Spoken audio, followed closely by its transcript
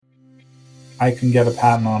I can get a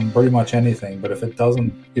patent on pretty much anything, but if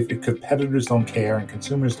competitors don't care and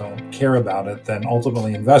consumers don't care about it, then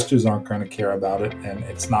ultimately investors aren't going to care about it, and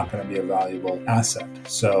it's not going to be a valuable asset.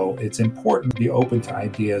 So it's important to be open to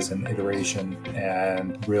ideas and iteration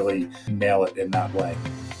and really nail it in that way.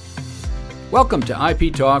 Welcome to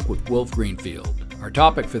IP Talk with Wolf Greenfield. Our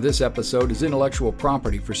topic for this episode is intellectual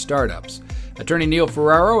property for startups. Attorney Neil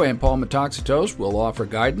Ferraro and Paul Metaxatos will offer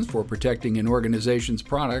guidance for protecting an organization's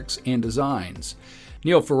products and designs.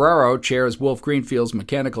 Neil Ferraro chairs Wolf Greenfield's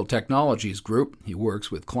Mechanical Technologies Group. He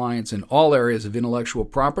works with clients in all areas of intellectual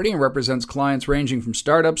property and represents clients ranging from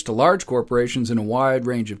startups to large corporations in a wide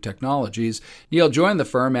range of technologies. Neil joined the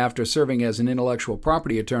firm after serving as an intellectual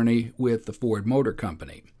property attorney with the Ford Motor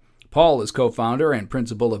Company. Paul is co-founder and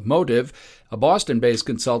principal of Motive, a Boston-based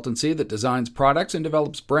consultancy that designs products and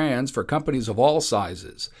develops brands for companies of all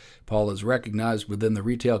sizes. Paul is recognized within the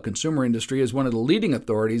retail consumer industry as one of the leading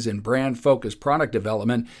authorities in brand-focused product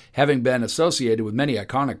development, having been associated with many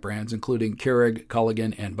iconic brands, including Keurig,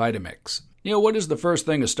 Culligan, and Vitamix. Neil, what is the first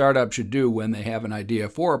thing a startup should do when they have an idea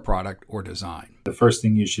for a product or design? The first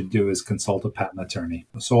thing you should do is consult a patent attorney.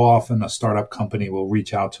 So often a startup company will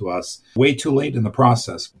reach out to us way too late in the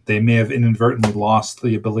process. They may have inadvertently lost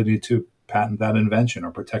the ability to patent that invention or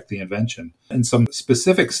protect the invention. And some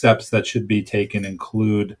specific steps that should be taken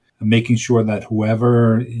include making sure that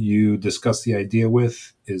whoever you discuss the idea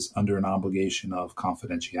with is under an obligation of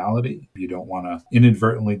confidentiality. You don't want to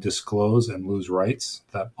inadvertently disclose and lose rights.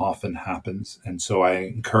 That often happens. And so I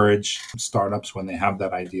encourage startups when they have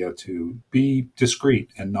that idea to be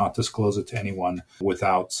discreet and not disclose it to anyone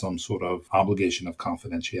without some sort of obligation of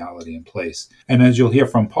confidentiality in place. And as you'll hear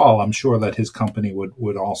from Paul, I'm sure that his company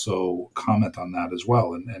would also comment on that as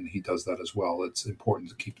well. And he does that as well. It's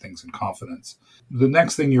important to keep things in confidence. The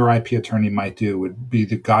next thing your IP attorney might do would be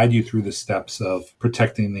to guide you through the steps of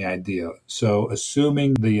protecting the idea. So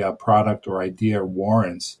assuming the product or idea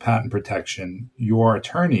warrants patent protection, your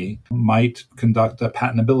attorney might conduct a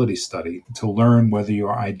patentability study to learn whether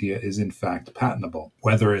your idea is in fact patentable,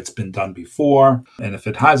 whether it's been done before, and if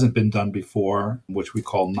it hasn't been done before, which we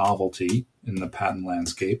call novelty in the patent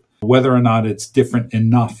landscape, whether or not it's different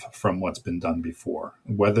enough from what's been done before,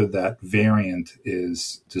 whether that variant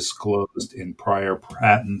is disclosed in prior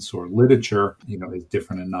patents or literature, is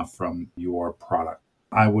different enough from your product.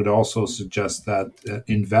 I would also suggest that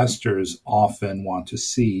investors often want to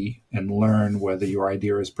see and learn whether your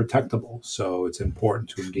idea is protectable. So it's important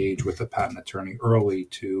to engage with a patent attorney early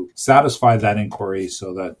to satisfy that inquiry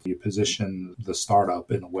so that you position the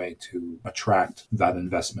startup in a way to attract that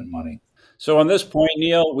investment money. So on this point,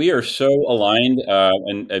 Neil, we are so aligned,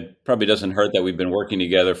 and it probably doesn't hurt that we've been working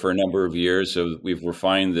together for a number of years, so we've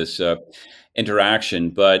refined this interaction.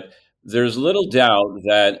 But there's little doubt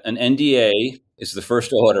that an NDA is the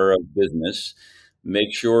first order of business.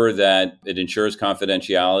 Make sure that it ensures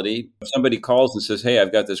confidentiality. If somebody calls and says, hey,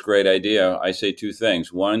 I've got this great idea, I say two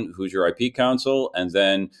things. One, who's your IP counsel? And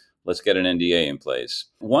then let's get an NDA in place.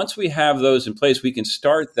 Once we have those in place, we can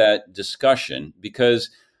start that discussion, because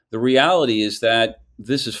the reality is that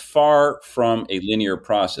this is far from a linear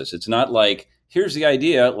process. It's not like, here's the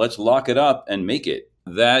idea, let's lock it up and make it.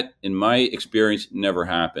 That, in my experience, never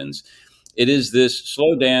happens. It is this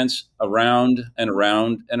slow dance around and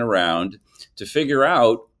around and around to figure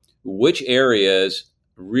out which areas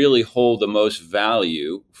really hold the most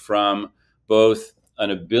value from both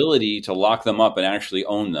an ability to lock them up and actually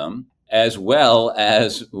own them, as well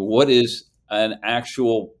as what is an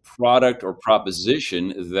actual product or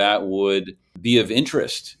proposition that would be of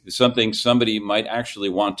interest, something somebody might actually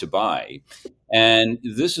want to buy. And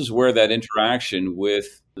this is where that interaction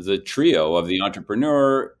with the trio of the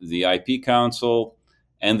entrepreneur, the IP counsel,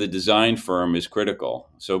 and the design firm is critical.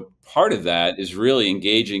 So part of that is really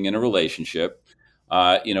engaging in a relationship,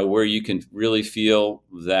 where you can really feel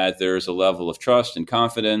that there's a level of trust and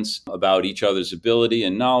confidence about each other's ability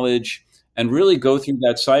and knowledge, and really go through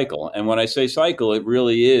that cycle. And when I say cycle, it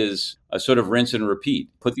really is a sort of rinse and repeat.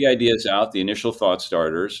 Put the ideas out, the initial thought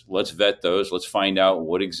starters. Let's vet those. Let's find out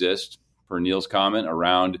what exists, per Neil's comment,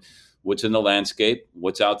 around what's in the landscape,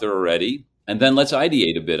 what's out there already. And then let's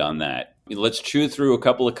ideate a bit on that. Let's chew through a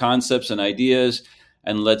couple of concepts and ideas,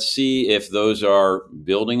 and let's see if those are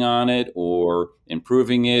building on it or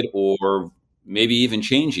improving it or maybe even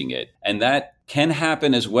changing it. And that can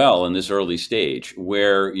happen as well in this early stage,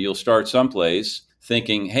 where you'll start someplace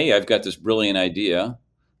thinking, hey, I've got this brilliant idea,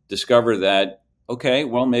 discover that, okay,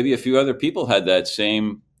 well, maybe a few other people had that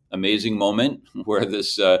same amazing moment where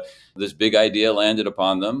this big idea landed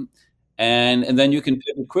upon them. And then you can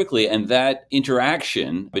pivot quickly. And that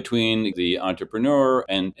interaction between the entrepreneur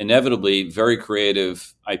and inevitably very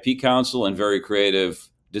creative IP counsel and very creative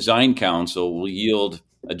design counsel will yield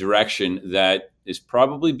a direction that is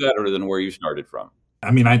probably better than where you started from. I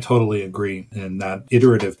mean, I totally agree. And that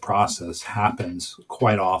iterative process happens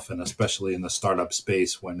quite often, especially in the startup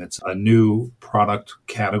space when it's a new product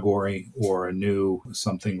category or a new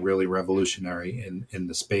something really revolutionary in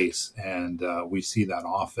the space. And we see that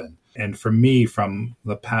often. And for me, from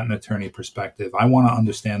the patent attorney perspective, I want to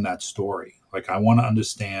understand that story. Like, I want to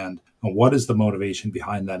understand what is the motivation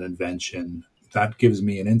behind that invention. That gives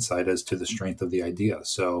me an insight as to the strength of the idea.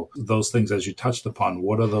 So those things, as you touched upon,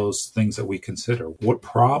 what are those things that we consider? What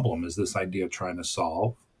problem is this idea trying to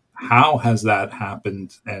solve? How has that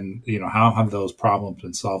happened? And, how have those problems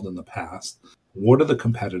been solved in the past? What are the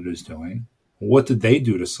competitors doing? What did they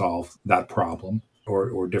do to solve that problem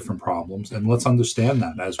or different problems? And let's understand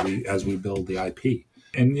that as we build the IP.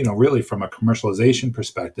 And, really from a commercialization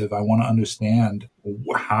perspective, I want to understand,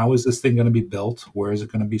 how is this thing going to be built? Where is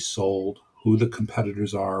it going to be sold? Who the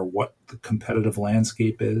competitors are, what the competitive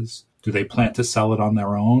landscape is. Do they plan to sell it on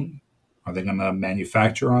their own? Are they going to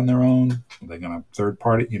manufacture on their own? Are they going to third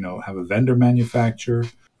party, have a vendor manufacture?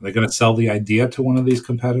 Are they going to sell the idea to one of these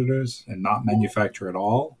competitors and not manufacture at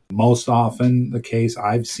all? Most often the case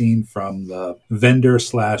I've seen from the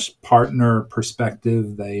vendor/partner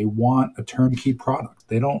perspective, they want a turnkey product.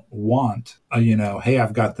 They don't want hey,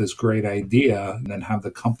 I've got this great idea and then have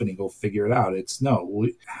the company go figure it out. It's no,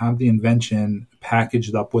 we have the invention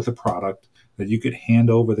packaged up with a product that you could hand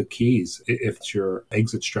over the keys if it's your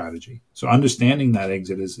exit strategy. So understanding that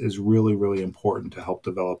exit is really, really important to help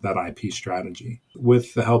develop that IP strategy.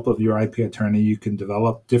 With the help of your IP attorney, you can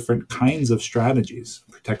develop different kinds of strategies,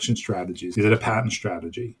 protection strategies. Is it a patent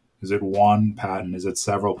strategy? Is it one patent? Is it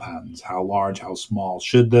several patents? How large? How small?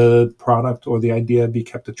 Should the product or the idea be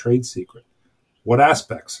kept a trade secret? What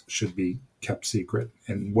aspects should be kept secret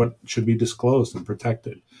and what should be disclosed and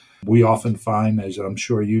protected? We often find, as I'm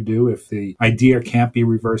sure you do, if the idea can't be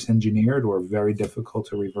reverse engineered or very difficult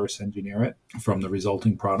to reverse engineer it from the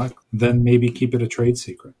resulting product, then maybe keep it a trade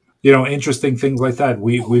secret. Interesting things like that.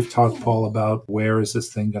 We've talked, Paul, about where is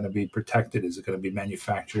this thing going to be protected? Is it going to be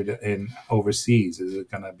manufactured in overseas? Is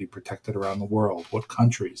it going to be protected around the world? What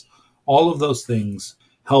countries? All of those things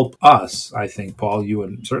help us, I think, Paul, you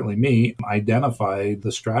and certainly me, identify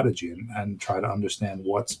the strategy and try to understand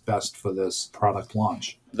what's best for this product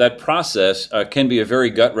launch. That process can be a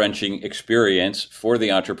very gut-wrenching experience for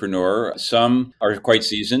the entrepreneur. Some are quite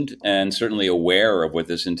seasoned and certainly aware of what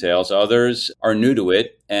this entails. Others are new to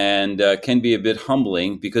it and can be a bit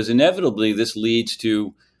humbling because inevitably this leads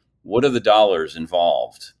to what are the dollars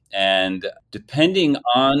involved? And depending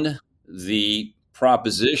on the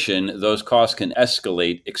proposition, those costs can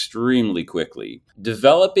escalate extremely quickly.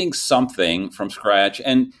 Developing something from scratch,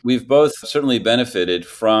 and we've both certainly benefited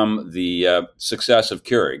from the success of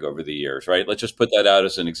Keurig over the years, right? Let's just put that out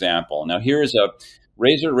as an example. Now, here's a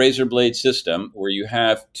razor blade system where you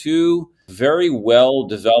have two very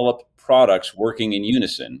well-developed products working in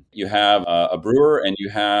unison. You have a brewer and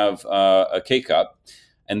you have a K-Cup.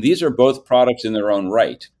 And these are both products in their own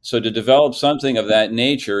right. So to develop something of that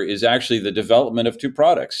nature is actually the development of two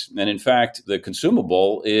products. And in fact, the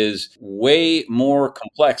consumable is way more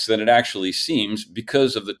complex than it actually seems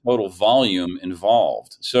because of the total volume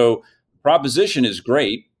involved. So proposition is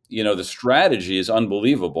great. The strategy is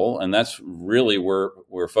unbelievable. And that's really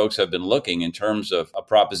where folks have been looking in terms of a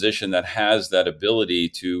proposition that has that ability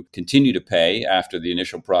to continue to pay after the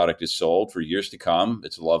initial product is sold for years to come.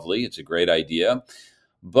 It's lovely. It's a great idea.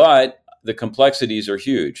 But the complexities are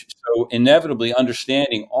huge. So inevitably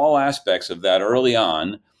understanding all aspects of that early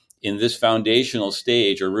on in this foundational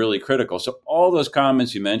stage are really critical. So all those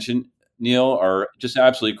comments you mentioned, Neil, are just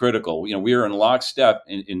absolutely critical. We are in lockstep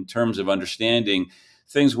in terms of understanding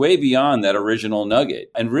things way beyond that original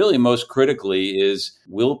nugget. And really most critically is,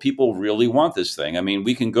 will people really want this thing? I mean,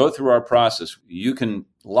 we can go through our process. You can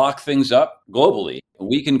lock things up globally.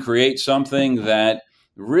 We can create something that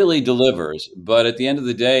really delivers. But at the end of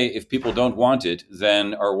the day, if people don't want it,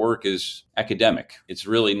 then our work is academic. It's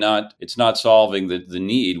really not, it's not solving the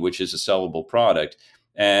need, which is a sellable product.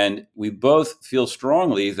 And we both feel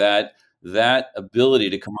strongly that ability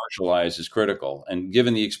to commercialize is critical. And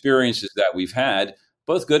given the experiences that we've had,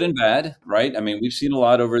 both good and bad, right? I mean, we've seen a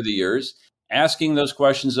lot over the years. Asking those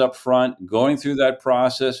questions up front, going through that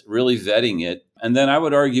process, really vetting it. And then I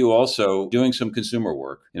would argue also doing some consumer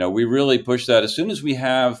work. We really push that as soon as we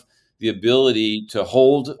have the ability to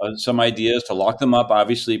hold some ideas, to lock them up,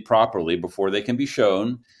 obviously, properly before they can be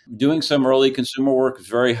shown. Doing some early consumer work is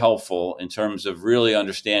very helpful in terms of really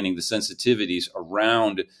understanding the sensitivities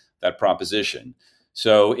around that proposition.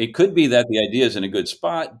 So it could be that the idea is in a good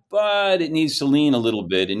spot, but it needs to lean a little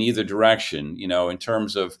bit in either direction, in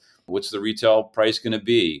terms of what's the retail price going to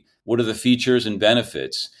be? What are the features and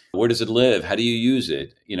benefits? Where does it live? How do you use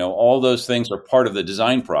it? All those things are part of the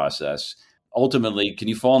design process. Ultimately, can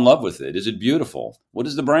you fall in love with it? Is it beautiful? What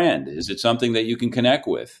is the brand? Is it something that you can connect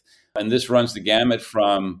with? And this runs the gamut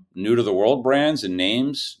from new to the world brands and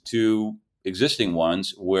names to existing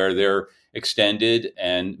ones where they're extended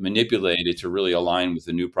and manipulated to really align with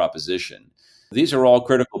the new proposition. These are all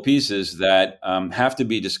critical pieces that have to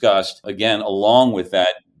be discussed, again, along with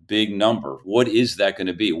that big number. What is that going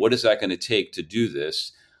to be? What is that going to take to do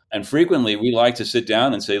this? And frequently we like to sit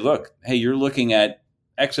down and say, look, hey, you're looking at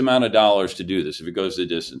X amount of dollars to do this if it goes the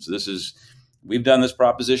distance. We've done this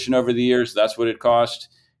proposition over the years. That's what it cost.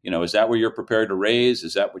 Is that what you're prepared to raise?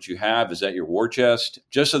 Is that what you have? Is that your war chest?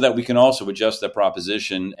 Just so that we can also adjust that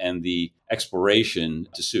proposition and the exploration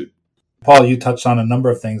to suit. Paul, you touched on a number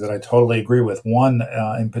of things that I totally agree with. One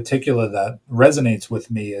in particular that resonates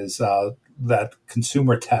with me is that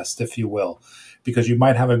consumer test, if you will, because you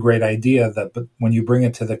might have a great idea but when you bring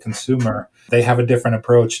it to the consumer, they have a different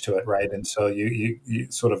approach to it, right? And so you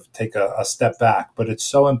sort of take a step back. But it's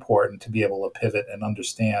so important to be able to pivot and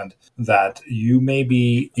understand that you may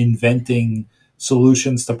be inventing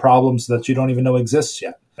solutions to problems that you don't even know exist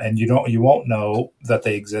yet. And you won't know that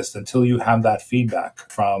they exist until you have that feedback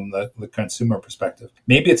from the consumer perspective.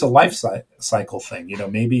 Maybe it's a life cycle thing.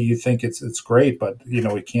 Maybe you think it's great, but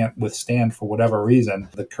it can't withstand for whatever reason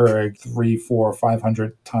the Keurig 300, 400,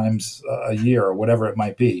 500 times a year or whatever it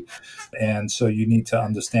might be. And so you need to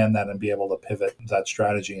understand that and be able to pivot that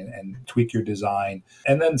strategy and tweak your design,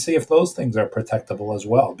 and then see if those things are protectable as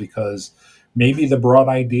well, because maybe the broad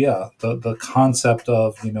idea, the concept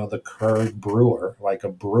of, the Keurig brewer, like a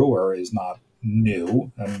brewer, is not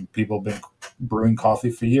new. And people have been brewing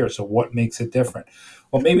coffee for years. So what makes it different?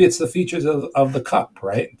 Well, maybe it's the features of the cup,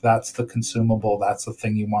 right? That's the consumable. That's the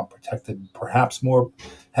thing you want protected perhaps more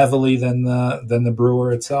heavily than the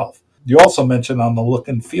brewer itself. You also mentioned on the look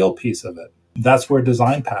and feel piece of it. That's where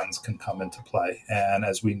design patents can come into play. And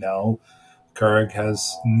as we know, Keurig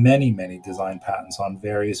has many, many design patents on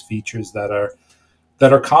various features that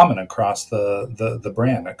are common across the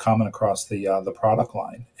brand, common across the product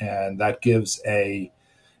line, and that gives an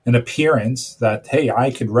appearance that, hey,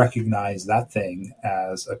 I could recognize that thing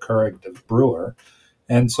as a Keurig brewer,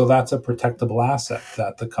 and so that's a protectable asset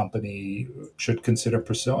that the company should consider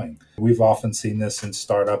pursuing. We've often seen this in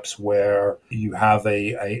startups where you have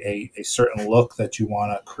a certain look that you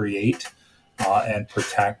want to create and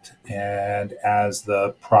protect. And as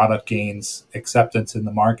the product gains acceptance in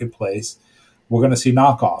the marketplace, we're going to see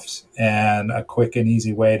knockoffs. And a quick and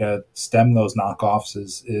easy way to stem those knockoffs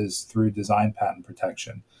is through design patent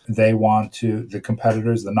protection. The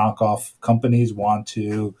competitors, the knockoff companies want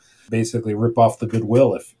to basically rip off the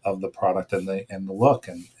goodwill of the product and the look.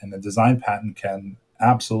 And the design patent can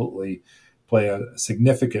absolutely play a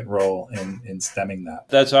significant role in stemming that.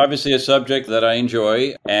 That's obviously a subject that I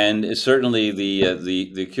enjoy, and it's certainly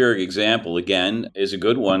the Keurig example again is a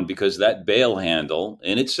good one, because that bail handle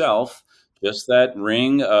in itself, just that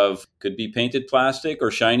ring of, could be painted plastic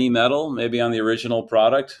or shiny metal, maybe on the original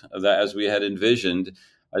product that as we had envisioned,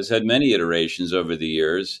 has had many iterations over the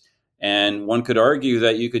years, and one could argue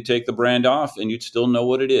that you could take the brand off and you'd still know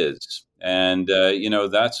what it is, and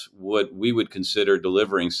that's what we would consider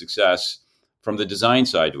delivering success from the design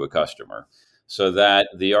side to a customer, so that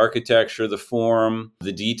the architecture, the form,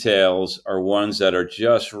 the details are ones that are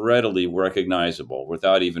just readily recognizable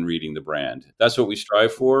without even reading the brand. That's what we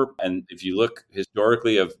strive for. And if you look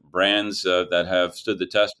historically of brands that have stood the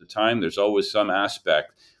test of time, there's always some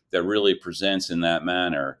aspect that really presents in that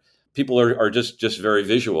manner. People are just very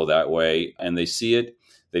visual that way, and they see it,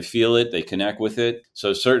 they feel it, they connect with it.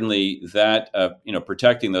 So certainly that,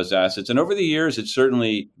 protecting those assets. And over the years, it's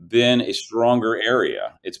certainly been a stronger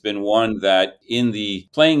area. It's been one that in the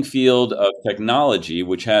playing field of technology,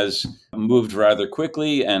 which has moved rather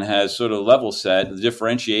quickly and has sort of level set, the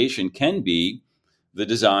differentiation can be the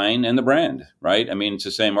design and the brand, right? I mean, it's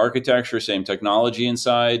the same architecture, same technology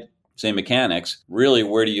inside, same mechanics. Really,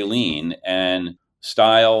 where do you lean? And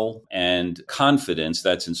style and confidence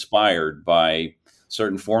that's inspired by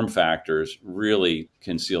certain form factors really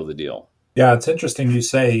can seal the deal. Yeah, it's interesting you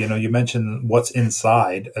say, you mentioned what's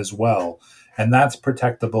inside as well, and that's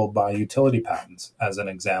protectable by utility patents as an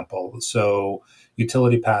example. So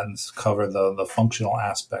Utility patents cover the functional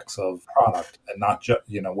aspects of product and not just,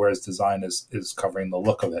 whereas design is covering the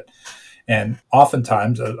look of it. And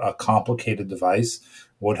oftentimes a complicated device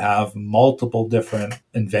would have multiple different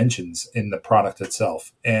inventions in the product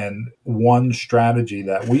itself. And one strategy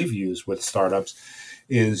that we've used with startups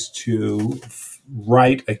is to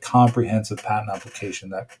write a comprehensive patent application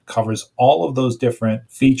that covers all of those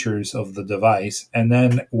different features of the device. And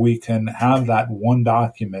then we can have that one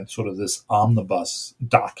document, sort of this omnibus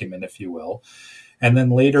document, if you will, and then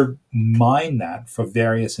later mine that for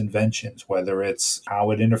various inventions, whether it's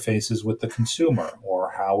how it interfaces with the consumer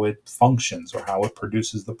or how it functions or how it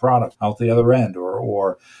produces the product out the other end,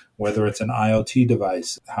 or whether it's an IoT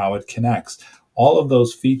device, how it connects. All of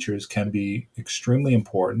those features can be extremely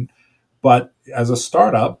important. But as a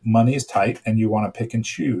startup, money is tight and you want to pick and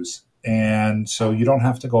choose. And so you don't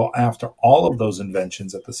have to go after all of those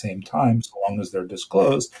inventions at the same time, so long as they're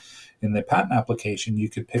disclosed. In the patent application, you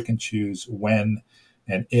could pick and choose when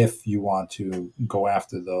and if you want to go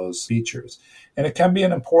after those features. And it can be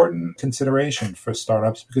an important consideration for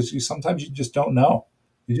startups because sometimes you just don't know.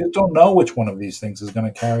 You just don't know which one of these things is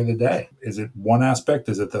going to carry the day. Is it one aspect?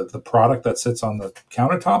 Is it the product that sits on the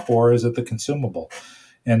countertop, or is it the consumable?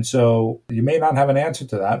 And so you may not have an answer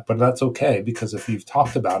to that, but that's okay, because if you've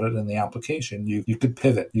talked about it in the application, you could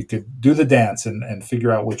pivot. You could do the dance and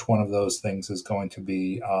figure out which one of those things is going to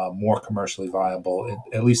be more commercially viable,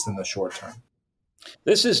 at least in the short term.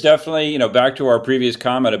 This is definitely, back to our previous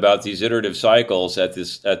comment about these iterative cycles at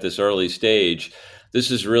this early stage.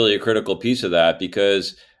 This is really a critical piece of that,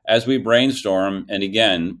 because as we brainstorm, and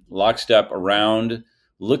again, lockstep around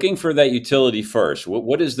looking for that utility first.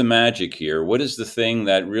 What is the magic here? What is the thing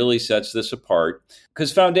that really sets this apart?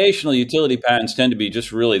 Because foundational utility patents tend to be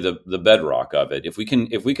just really the bedrock of it. If we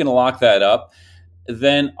can lock that up,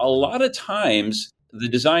 then a lot of times the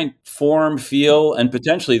design form, feel, and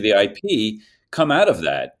potentially the IP come out of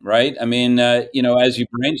that, right? I mean, as you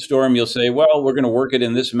brainstorm, you'll say, well, we're going to work it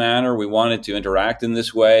in this manner. We want it to interact in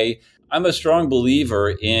this way. I'm a strong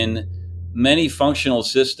believer in many functional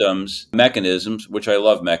systems, mechanisms, which I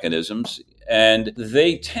love mechanisms, and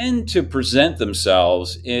they tend to present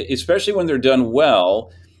themselves, especially when they're done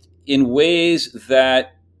well, in ways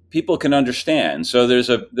that people can understand. So there's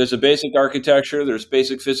a basic architecture, there's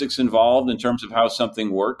basic physics involved in terms of how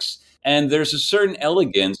something works, and there's a certain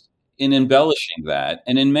elegance in embellishing that.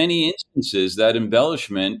 And in many instances, that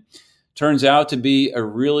embellishment turns out to be a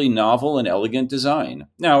really novel and elegant design.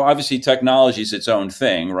 Now, obviously, technology is its own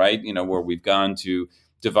thing, right? Where we've gone to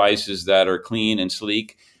devices that are clean and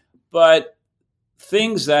sleek, but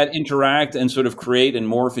things that interact and sort of create and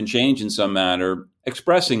morph and change in some manner,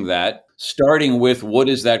 expressing that, starting with what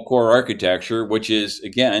is that core architecture, which is,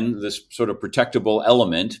 again, this sort of protectable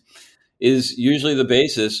element, is usually the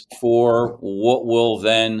basis for what will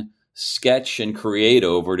then sketch and create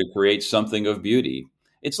over to create something of beauty.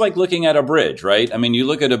 It's like looking at a bridge, right? I mean, you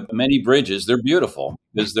look at many bridges, they're beautiful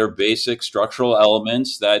because they're basic structural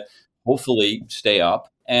elements that hopefully stay up.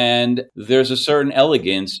 And there's a certain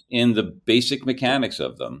elegance in the basic mechanics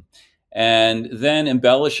of them. And then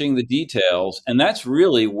embellishing the details. And that's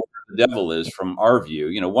really where the devil is from our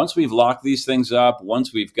view. Once we've locked these things up,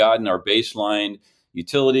 once we've gotten our baseline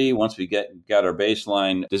utility, once we got our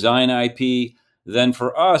baseline design IP, then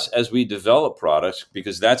for us, as we develop products,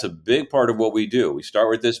 because that's a big part of what we do, we start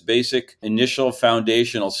with this basic initial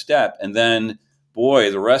foundational step, and then, boy,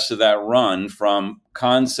 the rest of that run from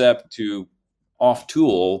concept to off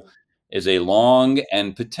tool is a long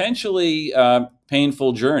and potentially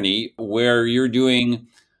painful journey where you're doing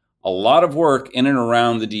a lot of work in and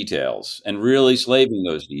around the details and really slaving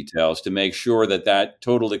those details to make sure that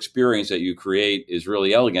total experience that you create is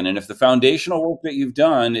really elegant. And if the foundational work that you've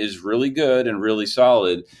done is really good and really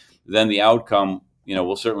solid, then the outcome,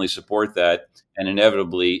 will certainly support that. And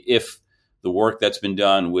inevitably, if the work that's been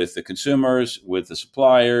done with the consumers, with the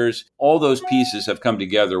suppliers, all those pieces have come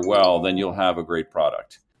together well, then you'll have a great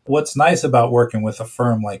product. What's nice about working with a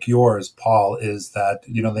firm like yours, Paul, is that,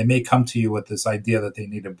 they may come to you with this idea that they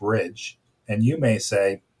need a bridge. And you may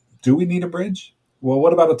say, do we need a bridge? Well,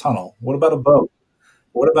 what about a tunnel? What about a boat?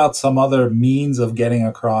 What about some other means of getting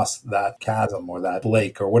across that chasm or that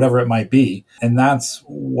lake or whatever it might be? And that's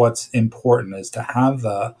what's important, is to have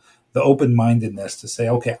the open-mindedness to say,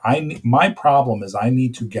 okay, my problem is I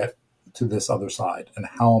need to get to this other side. And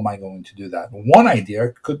how am I going to do that? One idea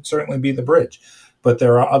could certainly be the bridge. But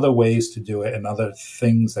there are other ways to do it and other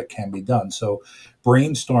things that can be done. So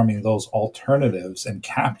brainstorming those alternatives and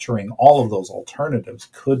capturing all of those alternatives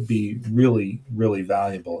could be really, really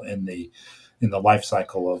valuable in the in the life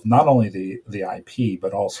cycle of not only the IP,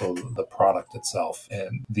 but also the product itself.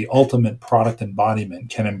 And the ultimate product embodiment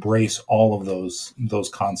can embrace all of those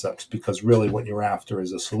concepts, because really what you're after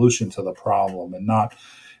is a solution to the problem and not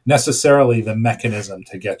necessarily the mechanism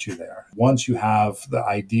to get you there. Once you have the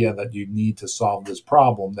idea that you need to solve this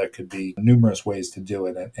problem, there could be numerous ways to do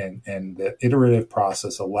it. And the iterative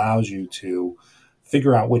process allows you to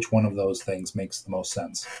figure out which one of those things makes the most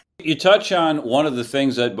sense. You touch on one of the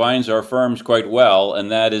things that binds our firms quite well, and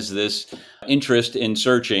that is this interest in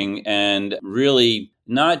searching and really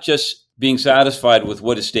not just being satisfied with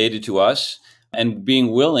what is stated to us, and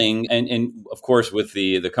being willing, and of course with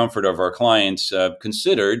the comfort of our clients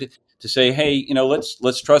considered, to say, hey,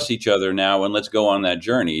 let's trust each other now and let's go on that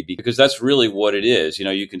journey, because that's really what it is.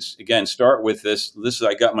 You can again start with this is,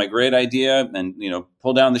 I got my great idea, and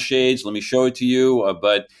pull down the shades, let me show it to you,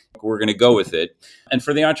 but we're going to go with it. And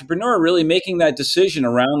for the entrepreneur, really making that decision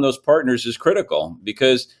around those partners is critical,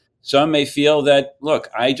 because some may feel that, look,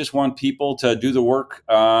 I just want people to do the work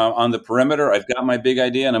on the perimeter. I've got my big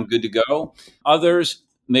idea and I'm good to go. Others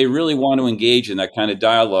may really want to engage in that kind of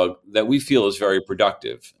dialogue that we feel is very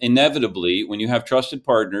productive. Inevitably, when you have trusted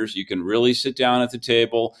partners, you can really sit down at the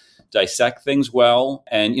table, dissect things well,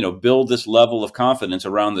 and build this level of confidence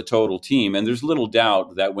around the total team. And there's little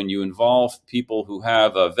doubt that when you involve people who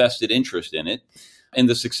have a vested interest in it, and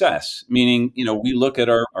the success, meaning, we look at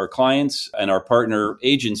our clients and our partner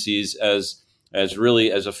agencies as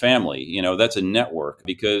really as a family. That's a network,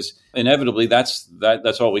 because inevitably that's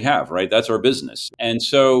all we have, right? That's our business. And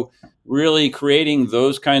so really creating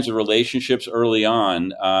those kinds of relationships early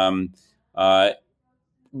on,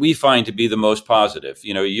 we find to be the most positive.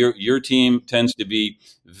 Your team tends to be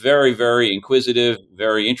very, very inquisitive,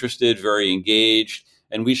 very interested, very engaged.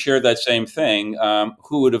 And we share that same thing.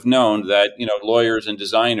 Who would have known that, lawyers and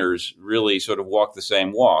designers really sort of walk the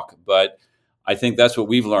same walk? But I think that's what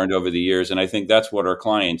we've learned over the years. And I think that's what our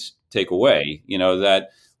clients take away, that,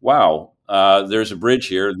 wow, there's a bridge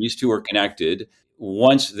here. These two are connected.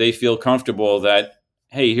 Once they feel comfortable that,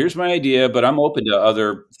 hey, here's my idea, but I'm open to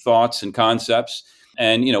other thoughts and concepts.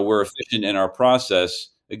 And, we're efficient in our process.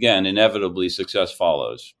 Again, inevitably success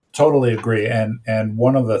follows. Totally agree. And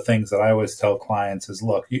one of the things that I always tell clients is,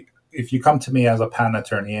 look, if you come to me as a patent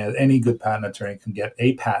attorney, any good patent attorney can get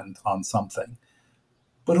a patent on something,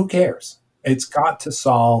 but who cares? It's got to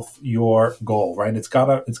solve your goal, right? It's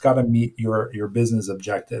got to meet your business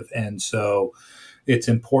objective. And so it's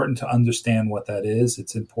important to understand what that is.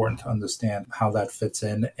 It's important to understand how that fits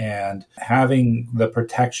in, and having the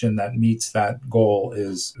protection that meets that goal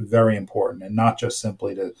is very important, and not just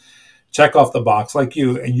simply to check off the box. Like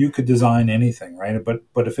you could design anything, right?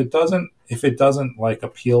 But if it doesn't like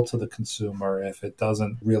appeal to the consumer, if it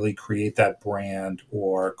doesn't really create that brand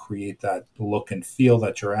or create that look and feel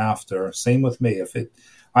that you're after, same with me.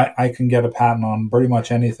 I can get a patent on pretty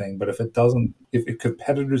much anything, but if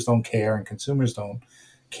competitors don't care and consumers don't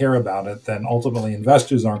care about it, then ultimately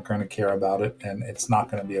investors aren't going to care about it, and it's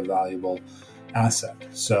not going to be a valuable asset.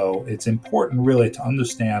 So it's important really to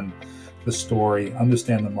understand the story,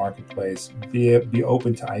 understand the marketplace, be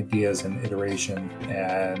open to ideas and iteration,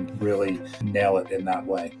 and really nail it in that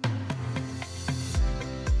way.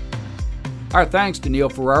 Our thanks to Neil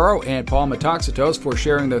Ferraro and Paul Metaxatos for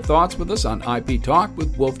sharing their thoughts with us on IP Talk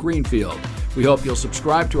with Wolf Greenfield. We hope you'll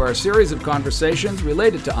subscribe to our series of conversations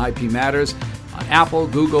related to IP matters on Apple,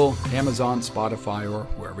 Google, Amazon, Spotify, or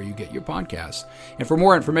wherever you get your podcasts. And for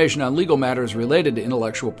more information on legal matters related to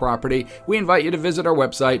intellectual property, we invite you to visit our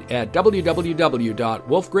website at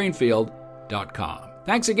www.wolfgreenfield.com.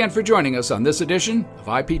 Thanks again for joining us on this edition of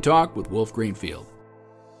IP Talk with Wolf Greenfield.